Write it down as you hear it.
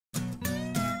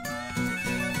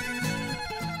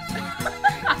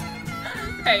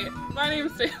Hey, my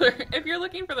name's Taylor. If you're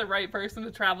looking for the right person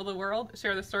to travel the world,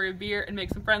 share the story of beer, and make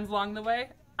some friends along the way,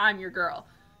 I'm your girl.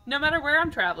 No matter where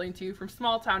I'm traveling to, from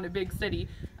small town to big city,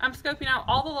 I'm scoping out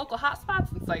all the local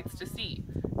hotspots and sights to see.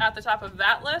 At the top of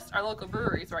that list are local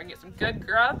breweries where I can get some good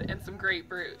grub and some great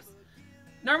brews.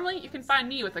 Normally, you can find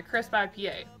me with a crisp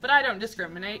IPA, but I don't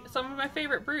discriminate. Some of my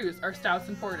favorite brews are stouts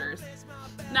and porters.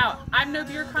 Now, I'm no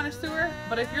beer connoisseur,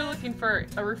 but if you're looking for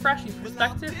a refreshing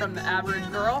perspective from the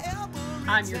average girl,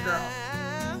 I'm your girl.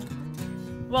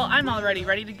 Well, I'm already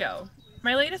ready to go.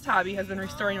 My latest hobby has been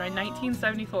restoring my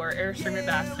 1974 Airstream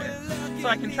Ambassador, so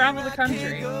I can travel the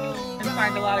country and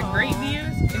find a lot of great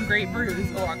views and great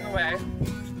brews along the way.